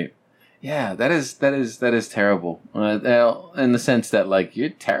 Yeah. right. Yeah, that is terrible. In the sense that like you're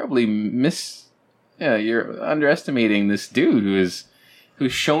terribly you're underestimating this dude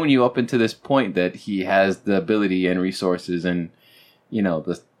who's shown you up until this point that he has the ability and resources and, you know,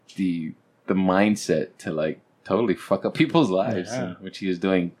 the mindset to like totally fuck up people's lives, which he is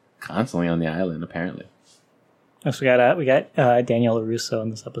doing constantly on the island apparently. So we got Danielle Russo in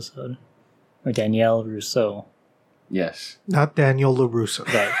this episode, or Danielle Rousseau. Yes. Not Daniel LaRusso.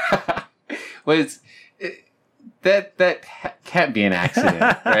 Right. Well, that can't be an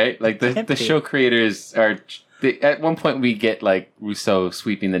accident, right? Like the show creators are. At one point, we get like Rousseau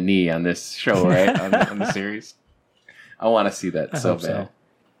sweeping the knee on this show, right? on the series. I want to see that so bad. So.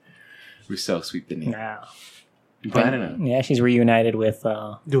 Rousseau sweep the knee. Nah. But I don't know. Yeah, she's reunited with.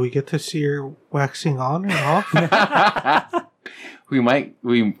 Do we get to see her waxing on and off? We might.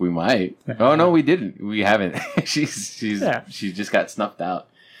 Oh no, we didn't. We haven't. She just got snuffed out.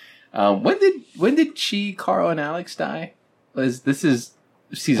 When did she, Carl, and Alex die? This is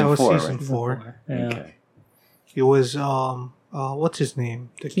season 4, season right? 4. Yeah. Okay. It was what's his name?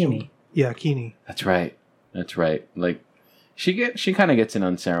 Keeney. Yeah, Keeney. That's right. Like she kind of gets an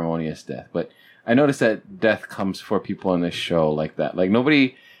unceremonious death, but I noticed that death comes for people on this show like that. Like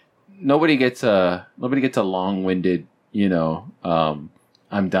nobody gets a long-winded, you know,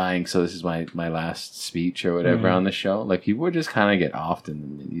 I'm dying, so this is my last speech or whatever on the show. Like people just kind of get off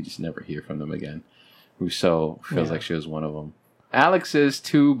and you just never hear from them again. Rousseau feels like she was one of them. Alex is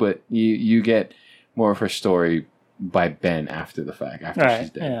too, but you get more of her story by Ben after the fact, after she's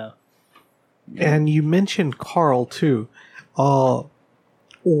dead. Yeah. And you mentioned Carl too.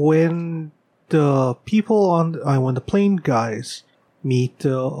 When the people when the plane guys meet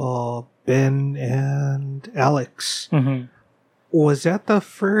Ben and Alex, was that the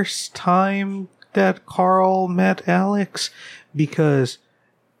first time that Carl met Alex? Because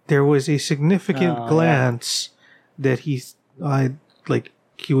there was a significant glance that he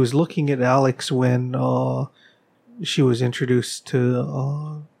was looking at Alex when she was introduced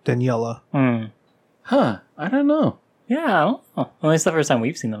to Daniela. Huh? I don't know. Yeah, I don't know. Well, it's the first time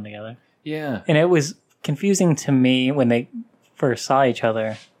we've seen them together. Yeah. And it was confusing to me when they first saw each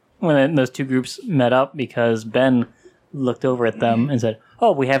other, when those two groups met up, because Ben looked over at them and said,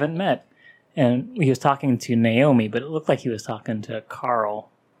 "Oh, we haven't met." And he was talking to Naomi, but it looked like he was talking to Carl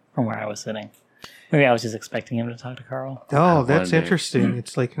from where I was sitting. Maybe I was just expecting him to talk to Carl. Oh, that's wonder. interesting.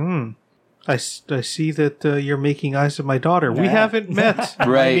 It's like, I see that you're making eyes at my daughter. We haven't met. My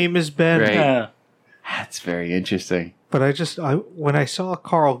Right. name is Ben. Right. Yeah. That's very interesting. But when I saw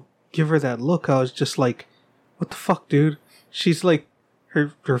Carl give her that look, I was just like, what the fuck, dude? She's like,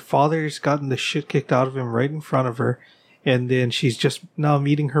 her father's gotten the shit kicked out of him right in front of her. And then she's just now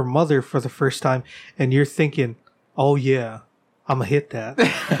meeting her mother for the first time. And you're thinking, oh yeah, I'm gonna hit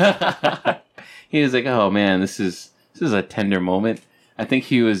that. He was like, "Oh man, this is a tender moment." I think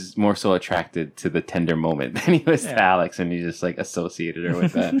he was more so attracted to the tender moment than he was to Alex, and he just like associated her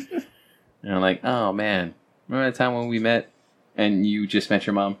with that. And I'm like, "Oh man, remember that time when we met and you just met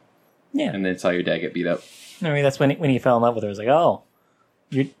your mom, Yeah. and then saw your dad get beat up?" I mean, that's when he fell in love with her. It was like, oh,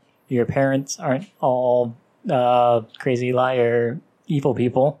 your parents aren't all crazy liar evil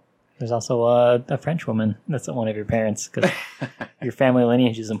people. There's also a French woman that's one of your parents, because your family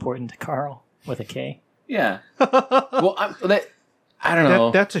lineage is important to Carl with a K. Yeah. Well, I don't know.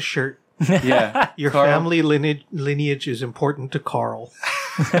 That's a shirt. Yeah. Your Carl. family lineage is important to Carl.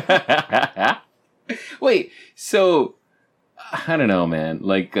 Wait, so I don't know, man.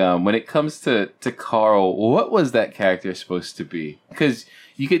 Like when it comes to Carl, what was that character supposed to be? Because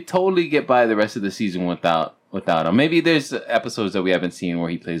you could totally get by the rest of the season without him. Maybe there's episodes that we haven't seen where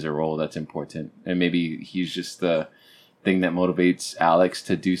he plays a role that's important, and maybe he's just the thing that motivates Alex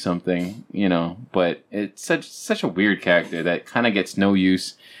to do something, you know. But it's such a weird character that kind of gets no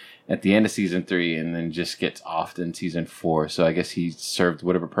use at the end of season 3 and then just gets offed in season 4. So I guess he served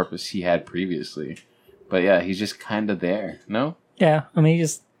whatever purpose he had previously. But yeah, he's just kind of there, no? Yeah, I mean,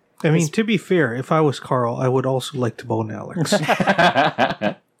 To be fair, if I was Carl, I would also like to bone Alex.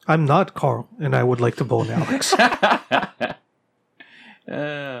 I'm not Carl, and I would like to bone Alex.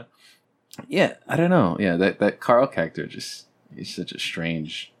 Yeah, I don't know. Yeah, that Carl character just is such a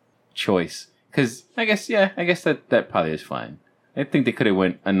strange choice. Because I guess that probably is fine. I think they could have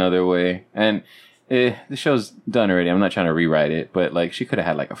went another way. And the show's done already. I'm not trying to rewrite it, but like she could have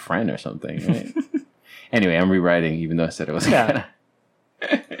had like a friend or something. Right? Anyway, I'm rewriting even though I said it was Yeah.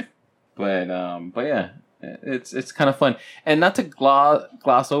 But yeah, it's kind of fun. And not to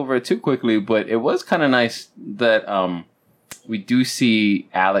gloss over it too quickly, but it was kind of nice that we do see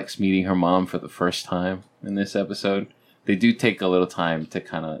Alex meeting her mom for the first time in this episode. They do take a little time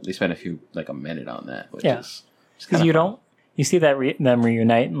to they spend a minute on that, which is because you see that them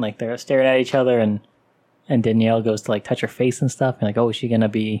reunite and like they're staring at each other, and Danielle goes to like touch her face and stuff, and like, oh, is she gonna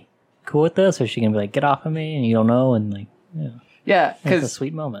be cool with this, or is she gonna be like, get off of me, and you don't know, and like, yeah, it's a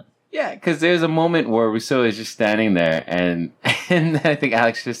sweet moment. Yeah, because there's a moment where Rousseau is just standing there, and I think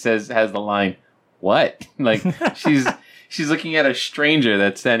Alex just has the line, "What?" Like she's looking at a stranger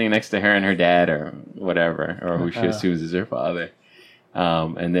that's standing next to her and her dad or whatever, or who she assumes is her father.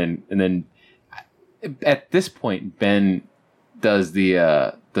 And then at this point, Ben does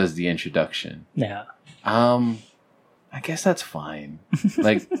the introduction. Yeah. I guess that's fine.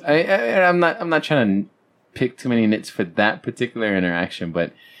 Like I'm not trying to pick too many nits for that particular interaction,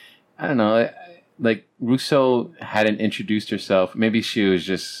 but I don't know. Like Rousseau hadn't introduced herself. Maybe she was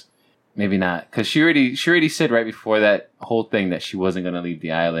just, maybe not, because she already said right before that whole thing that she wasn't going to leave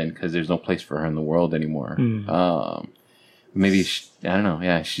the island because there's no place for her in the world anymore. Maybe I don't know.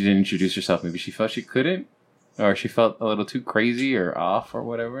 Yeah, she didn't introduce herself. Maybe she felt she couldn't, or she felt a little too crazy or off or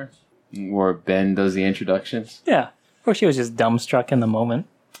whatever. Or Ben does the introductions. Yeah. Or she was just dumbstruck in the moment.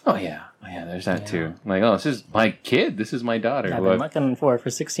 Oh yeah, there's that too. Like, oh, this is my kid. This is my daughter. I've been looking for her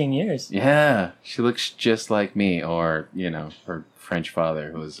for 16 years. Yeah, she looks just like me, or her French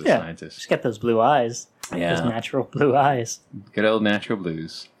father, who was a scientist. She's got those blue eyes. Yeah, those natural blue eyes. Good old natural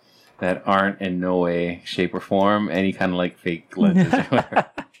blues that aren't in no way, shape, or form any kind of like fake lenses or whatever.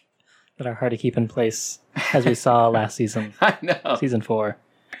 That are hard to keep in place, as we saw last season. I know. Season 4.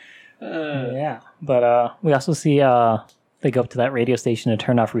 Yeah, but we also see they go up to that radio station to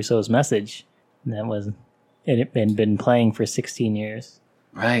turn off Rousseau's message. And it had been playing for 16 years.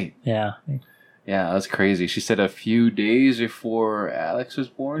 Right. Yeah. Yeah, that was crazy. She said a few days before Alex was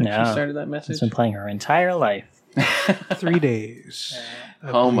born, Yeah. she started that message. It's been playing her entire life. 3 days. I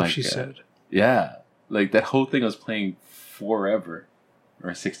Oh believe my she God. said. Yeah, like that whole thing was playing forever,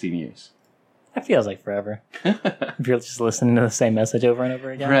 or 16 years. That feels like forever. If you're just listening to the same message over and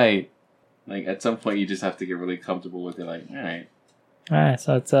over again. Right. Like at some point, you just have to get really comfortable with it. Like, all right. All right,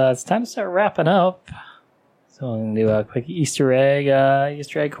 so it's time to start wrapping up. So I'm gonna do a quick Easter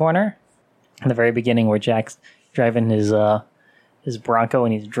egg corner. In the very beginning, where Jack's driving his Bronco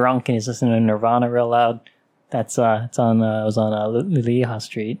and he's drunk and he's listening to Nirvana real loud. It was on Liliha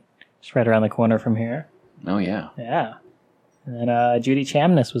Street, just right around the corner from here. Oh yeah. Yeah, and then Judy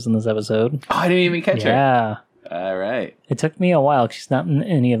Chamness was in this episode. Oh, I didn't even catch her. Yeah, All right. It took me a while. 'Cause she's not in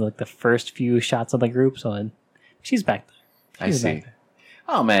any of like the first few shots of the group, so she's back there. I She's see. back there.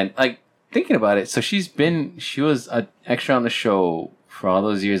 Oh man, like thinking about it. So she was an extra on the show for all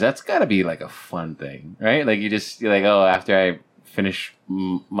those years. That's got to be like a fun thing, right? Like you're like, oh, after I finish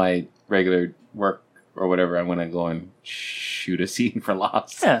my regular work or whatever, I'm gonna go and shoot a scene for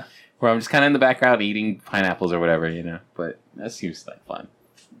Lost. Yeah. Where I'm just kind of in the background eating pineapples or whatever, But that seems like fun.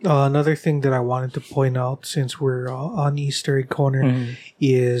 Another thing that I wanted to point out, since we're on Easter Egg Corner,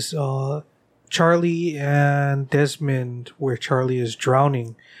 is Charlie and Desmond, where Charlie is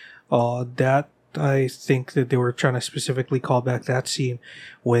drowning. That I think that they were trying to specifically call back that scene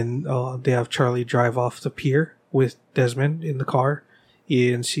when they have Charlie drive off the pier with Desmond in the car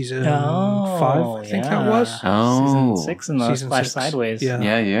in season 5, I think that was. Oh. Season 6 in the Season Splash 6. Sideways. Yeah.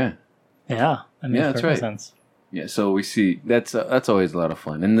 Yeah. Yeah. That makes that's perfect right. sense. Yeah, so we see that's always a lot of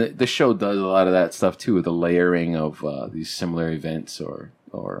fun, and the show does a lot of that stuff too, with the layering of these similar events or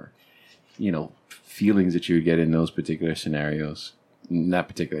feelings that you would get in those particular scenarios. In that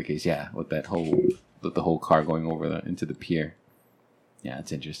particular case, yeah, with the whole car going over into the pier. Yeah,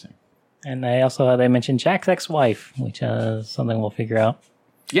 it's interesting. And they mentioned Jack's ex-wife, which is something we'll figure out.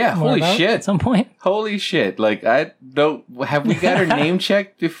 Yeah, more holy about shit! at some point. Holy shit! Like I don't have we got her name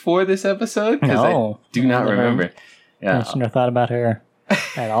checked before this episode? No, I do not never remember. Yeah, mentioned or thought about her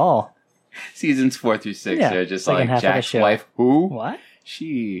at all. seasons 4 through 6 Yeah, they're just second like half of the Jack's show. wife. Who? What?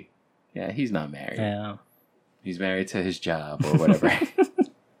 He's not married. Yeah. He's married to his job or whatever.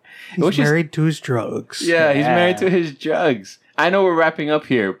 He's married to his drugs. Yeah, he's Yeah. married to his drugs. I know we're wrapping up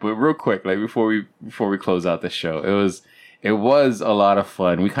here, but real quick, like before we close out the show, it was a lot of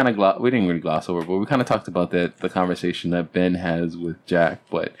fun. We kind of we didn't really gloss over, but we kind of talked about the conversation that Ben has with Jack.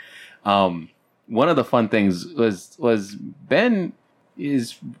 But one of the fun things was Ben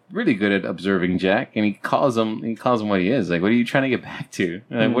is really good at observing Jack, and he calls him what he is. Like, what are you trying to get back to?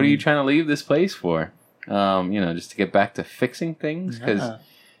 Like, what are you trying to leave this place for? Just to get back to fixing things, because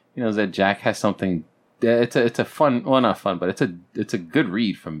that Jack has something. It's a fun, well, not fun, but it's a good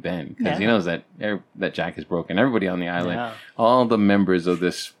read from Ben, because he knows that Jack is broken. Everybody on the island, all the members of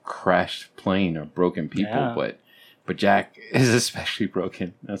this crashed plane are broken people, but Jack is especially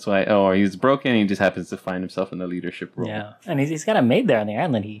broken. That's why. Oh, he's broken. He just happens to find himself in the leadership role. Yeah, and he's got a maid there on the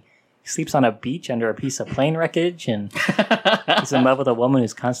island. He sleeps on a beach under a piece of plane wreckage, and he's in love with a woman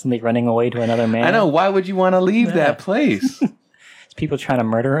who's constantly running away to another man. I know. Why would you want to leave that place? There's people trying to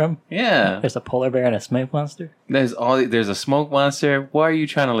murder him. Yeah. There's a polar bear and a smoke monster. There's a smoke monster. Why are you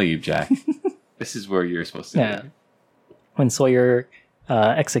trying to leave, Jack? This is where you're supposed to be. When Sawyer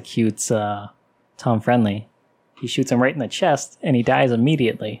executes Tom Friendly, he shoots him right in the chest, and he dies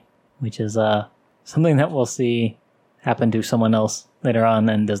immediately, which is something that we'll see happen to someone else later on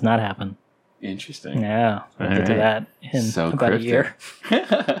and does not happen. Interesting. Yeah, we'll get to that in about a year.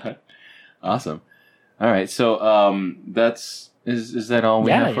 Awesome. All right, so is that all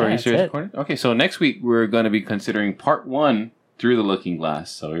we have for Easter Egg Corner? Okay, so next week we're going to be considering part 1 Through the Looking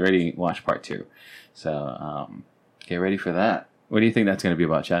Glass. So we already watched part 2. So get ready for that. What do you think that's going to be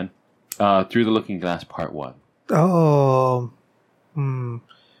about, Chad? Through the Looking Glass part 1.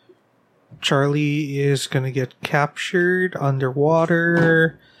 Charlie is going to get captured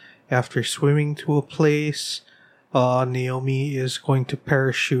underwater after swimming to a place. Naomi is going to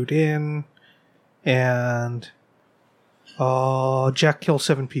parachute in, and Jack kills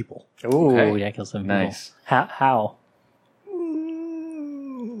 7 people. Ooh, Okay. Jack kills 7 people. Nice. How?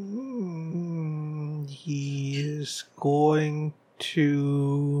 He is going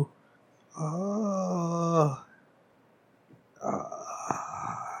to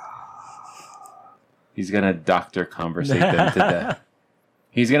He's going to doctor conversate them to death.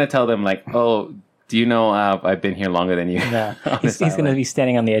 He's going to tell them, like, oh, do you know I've been here longer than you? Yeah. on He's this going to island." be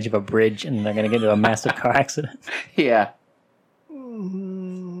standing on the edge of a bridge, and they're going to get into a massive car accident. Yeah. I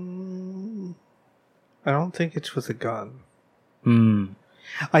don't think it's with a gun. Hmm.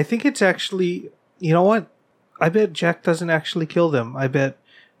 I think it's actually, you know what? I bet Jack doesn't actually kill them. I bet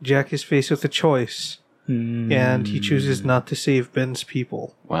Jack is faced with a choice, and he chooses not to save Ben's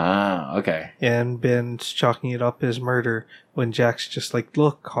people. Wow. Okay. And Ben's chalking it up as murder when Jack's just like,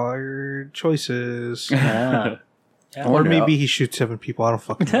 look, hard choices. Yeah. Or maybe he shoots 7 people. I don't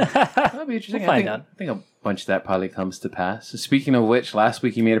fucking know. That'd be interesting. We'll find I out. think a bunch of that probably comes to pass. Speaking of which, last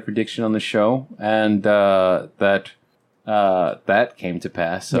week you made a prediction on the show, and that came to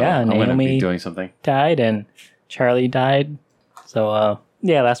pass. So Yeah, I'm going to be Naomi doing something. died, and Charlie died. So,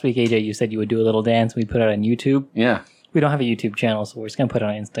 last week, AJ, you said you would do a little dance. We put it on YouTube. Yeah. We don't have a YouTube channel, so we're just going to put it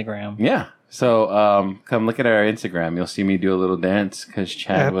on Instagram. Yeah. So come look at our Instagram. You'll see me do a little dance because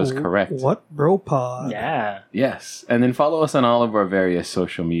Chad was correct. What bro pod? Yeah. Yes, and then follow us on all of our various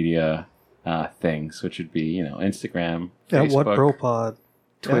social media things, which would be Instagram, At Facebook, what bro pod?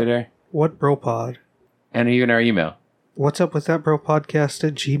 Twitter, What bro pod? and even our email. What's up with that bro podcast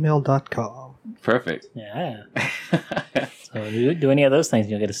at gmail.com. Perfect. Yeah. So do any of those things,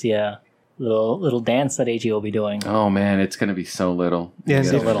 you'll get to see a little dance that AJ will be doing. Oh man, it's gonna be so little. And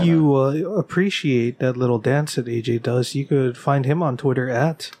So if little. you appreciate that little dance that AJ does, you could find him on Twitter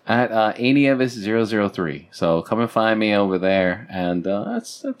at Aniavis003. So come and find me over there, and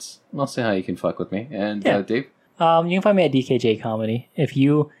that's mostly how you can fuck with me. And Yeah. Dave, You can find me at DKJ Comedy. If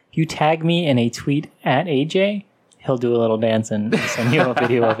you tag me in a tweet at AJ, he'll do a little dance and send you a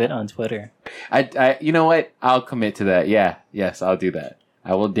video of it on Twitter. I you know what? I'll commit to that. Yeah, yes, I'll do that.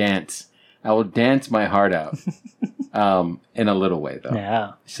 I will dance. I will dance my heart out. In a little way though.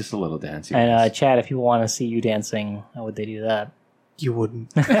 Yeah. It's just a little dance. you And guys. Chad, if people want to see you dancing, how would they do that? You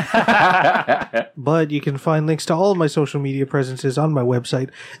wouldn't. But you can find links to all of my social media presences on my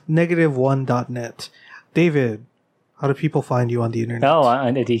website, negative1.net. David, how do people find you on the internet? No,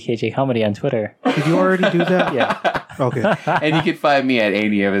 on the DKJ Comedy on Twitter. Did you already do that? Yeah. Okay. And you can find me at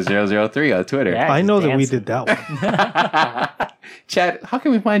Aniavis003 on Twitter. Yeah. I know that we dancing. did that one. Chad, how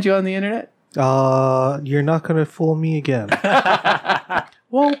can we find you on the internet? You're not gonna fool me again.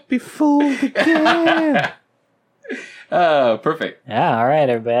 Won't be fooled again. Perfect. Yeah, all right,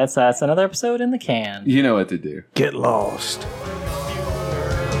 everybody. That's another episode in the can. You know what to do. Get lost.